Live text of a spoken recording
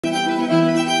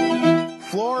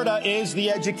Florida is the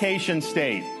education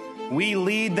state. We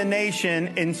lead the nation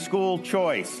in school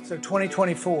choice. So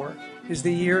 2024 is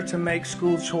the year to make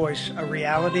school choice a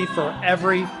reality for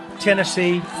every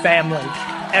Tennessee family,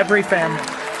 every family.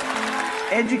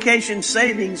 Education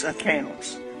savings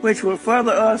accounts, which will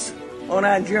further us on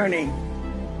our journey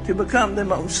to become the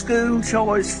most school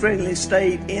choice friendly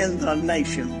state in the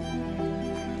nation.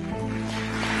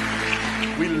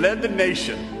 We led the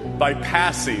nation by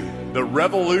passing the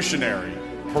revolutionary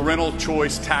parental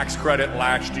choice tax credit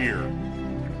last year.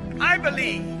 I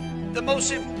believe the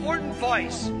most important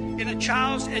voice in a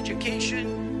child's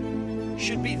education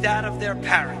should be that of their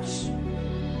parents.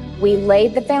 We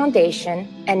laid the foundation,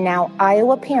 and now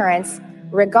Iowa parents,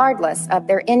 regardless of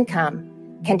their income,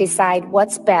 can decide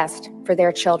what's best for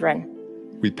their children.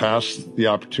 We passed the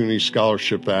Opportunity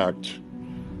Scholarship Act,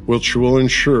 which will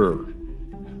ensure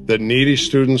that needy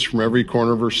students from every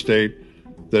corner of our state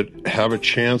that have a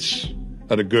chance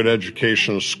at a good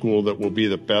educational school that will be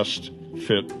the best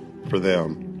fit for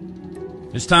them.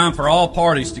 It's time for all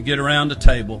parties to get around the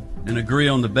table and agree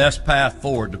on the best path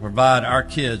forward to provide our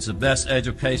kids the best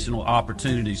educational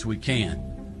opportunities we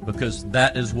can, because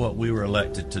that is what we were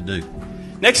elected to do.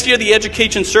 Next year, the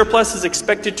education surplus is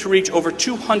expected to reach over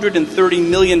 $230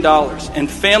 million, and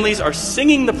families are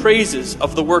singing the praises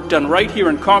of the work done right here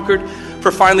in Concord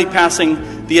for finally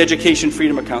passing the Education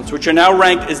Freedom Accounts, which are now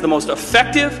ranked as the most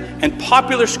effective and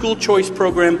popular school choice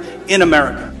program in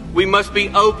America. We must be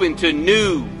open to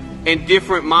new and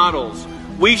different models.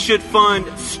 We should fund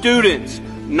students,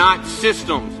 not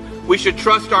systems. We should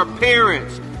trust our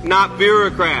parents, not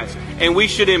bureaucrats, and we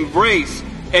should embrace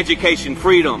education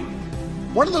freedom.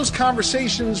 One of those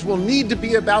conversations will need to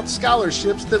be about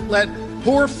scholarships that let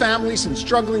poor families and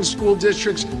struggling school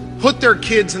districts put their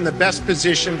kids in the best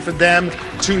position for them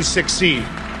to succeed.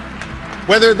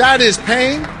 Whether that is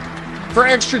paying for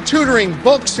extra tutoring,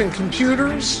 books and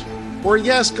computers, or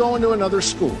yes, going to another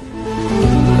school.